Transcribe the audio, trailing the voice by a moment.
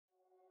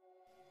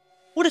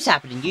What is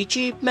happening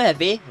YouTube?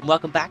 Murphy, and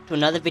welcome back to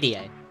another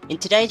video. In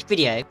today's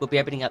video, we'll be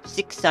opening up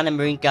 6 Sun and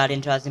Moon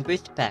Guardian Rising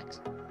booster packs.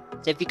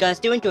 So if you guys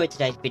do enjoy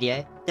today's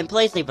video, then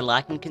please leave a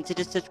like and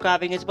consider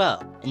subscribing as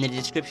well. In the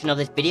description of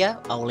this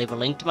video, I will leave a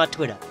link to my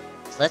Twitter.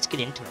 So let's get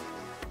into it.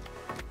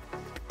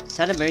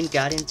 Sun and Moon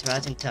Guardians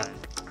Rising time.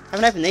 I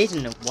haven't opened these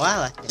in a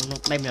while, I think.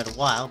 Well, maybe not a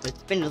while, but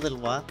it's been a little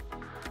while.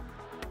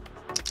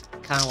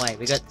 Can't wait,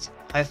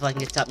 hopefully I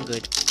can get something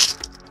good.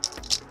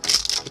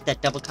 Get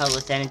that double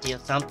colorless energy or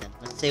something.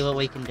 Let's see what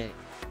we can do.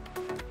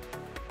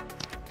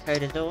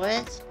 Code as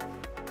always.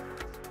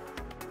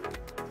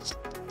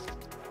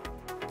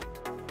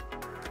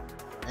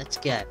 Let's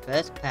go.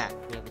 First pack.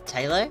 We have a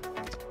Taillow,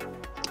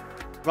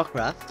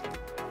 Rockruff,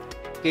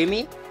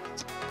 Goomy,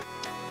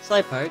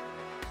 Slowpoke,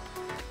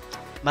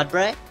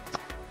 Mudbray,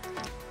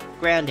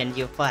 Ground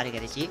Energy or Fighting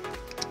Energy,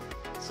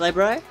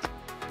 Slowbro,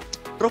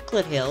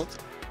 Brooklet Hill,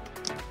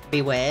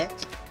 Beware,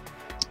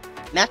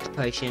 Max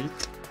Potion,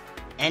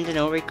 and an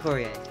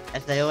Oricorio.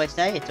 As they always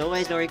say, it's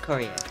always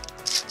Oricorio.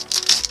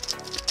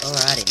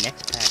 Alrighty,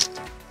 next pack.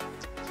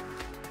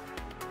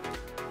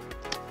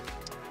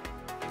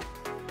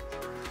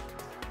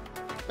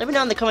 Let me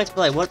know in the comments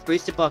below what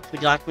booster box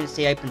would you like me to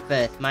see open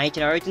first. My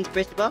Ancient Origins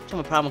booster box or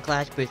my Primal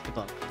Clash booster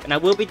box. And I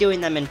will be doing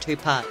them in 2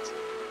 parts.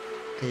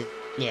 Because,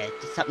 yeah,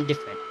 just something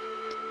different.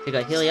 So we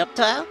got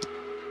Helioptile,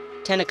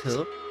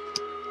 Tentacool,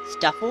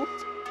 Stuffle,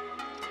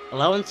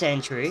 Alolan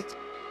Sandshrew,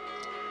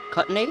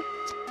 Cottony,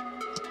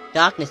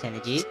 Darkness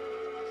Energy,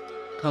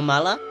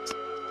 Komala,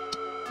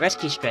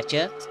 Rescue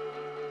Stretcher,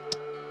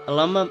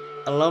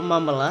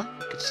 Alomamala,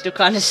 could still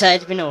kinda say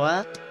it's been a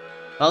while,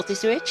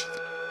 Multi-Switch,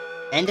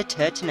 and a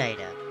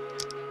Turtonator.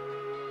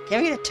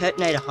 Can we get a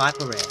Turtonator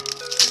Hyper Rare?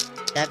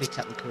 That'd be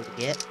something cool to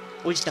get.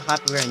 Or just a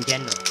Hyper Rare in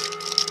general.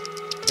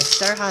 They're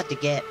so hard to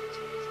get.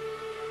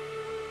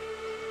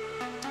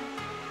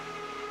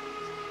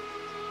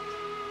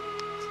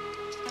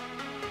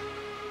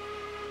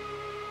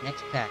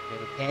 Next pack, we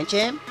have a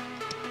Pancham,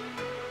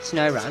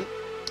 Snorunt,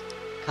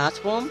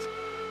 Castform,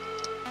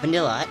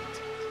 Vanillite,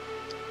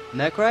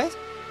 Murkrow,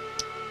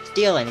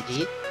 Steel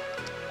Energy,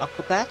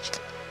 Aquapatch,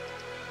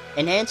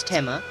 Enhanced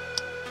Hammer,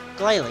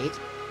 Glalie,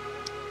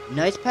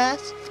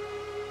 Nosepass,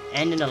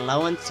 and an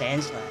Alolan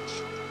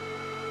Sandslash.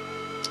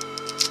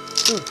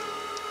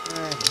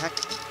 Alright, heck.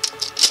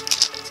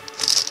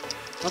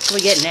 What can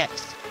we get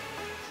next?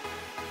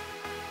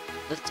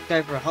 Let's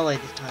go for a holo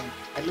this time.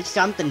 At least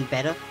something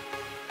better.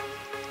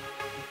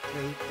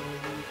 3, 4,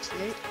 1,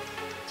 2.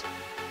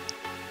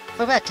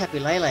 What about Tapu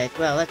Lele as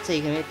well? Let's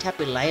see, can we get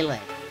Tapu Lele?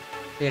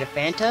 We got a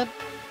Phantom,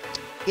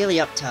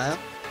 Helioptile,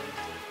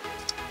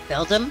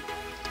 Beldum,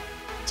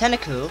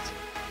 Tentacool,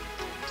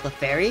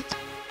 Clefairy,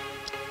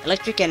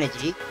 Electric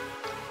Energy,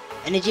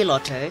 Energy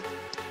Lotto,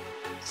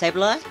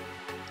 Sableye,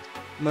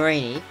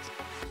 Mareanie,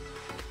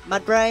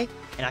 Mudbray,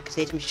 and I can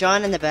see some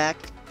shine in the back,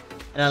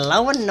 and a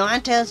Alolan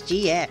Ninetales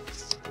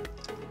GX.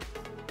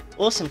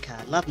 Awesome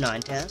card, love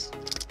Ninetales.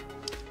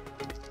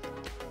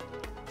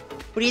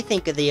 What do you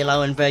think of the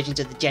Alolan versions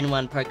of the Gen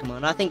 1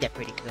 Pokemon? I think they're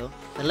pretty cool.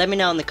 But let me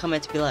know in the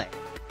comments below.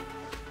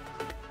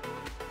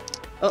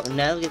 Oh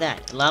no, look at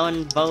that.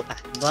 Alolan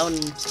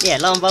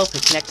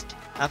Vulpix next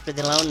after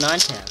the Alolan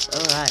Ninetales.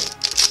 Alright.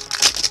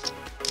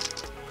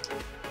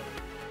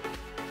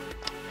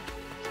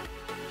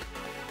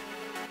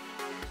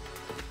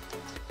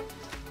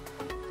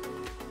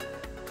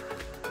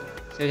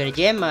 So we got a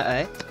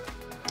Jammo,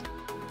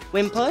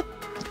 Wimpod,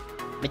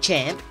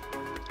 Machamp,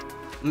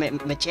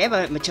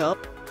 Machop,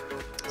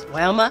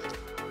 Wailmer,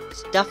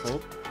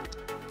 Stuffle,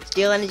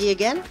 Steel Energy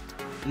again,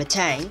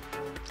 Metang,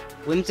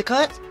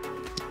 Whimsicott,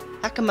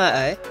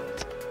 Hakamoto,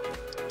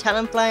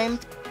 Talonflame,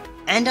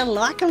 and a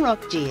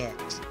Lycanroc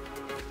GX.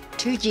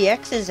 2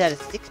 GXs out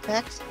of 6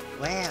 packs?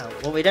 Wow.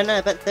 Well, we don't know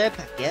about the 3rd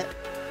pack yet.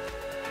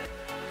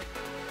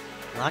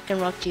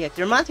 Lycanroc GX. It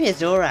reminds me of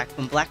Zorak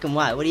from Black and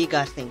White. What do you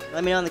guys think?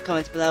 Let me know in the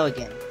comments below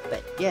again.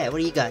 But yeah, what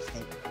do you guys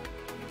think?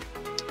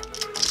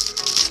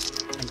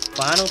 And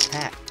final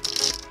pack.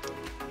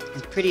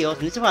 It's pretty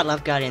awesome. This is why I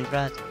love Guardians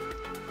Rising.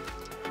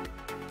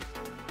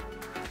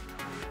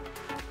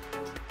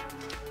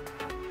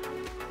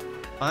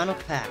 Final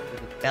pack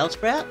with a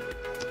Bellsprout,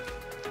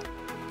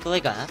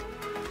 Gligar,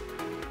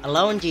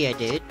 Alolan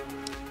Geodude,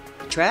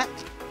 Trap,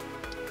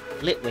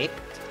 Litwick,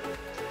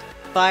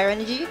 Fire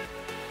Energy,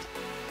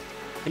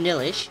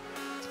 Vanillish,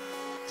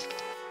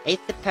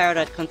 Aether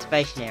Paradise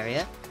Conservation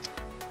Area,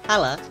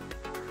 Hala,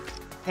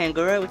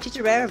 Pangoro, which is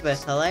a rare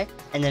reverse holo,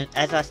 and then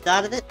as I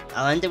started it,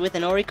 I'll end it with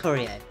an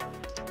Oricorio.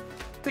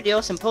 Pretty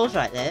awesome pulls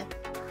right there.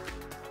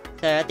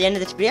 So at the end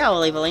of this video, I will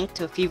leave a link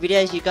to a few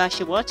videos you guys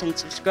should watch and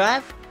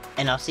subscribe,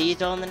 and I'll see you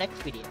all in the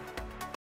next video.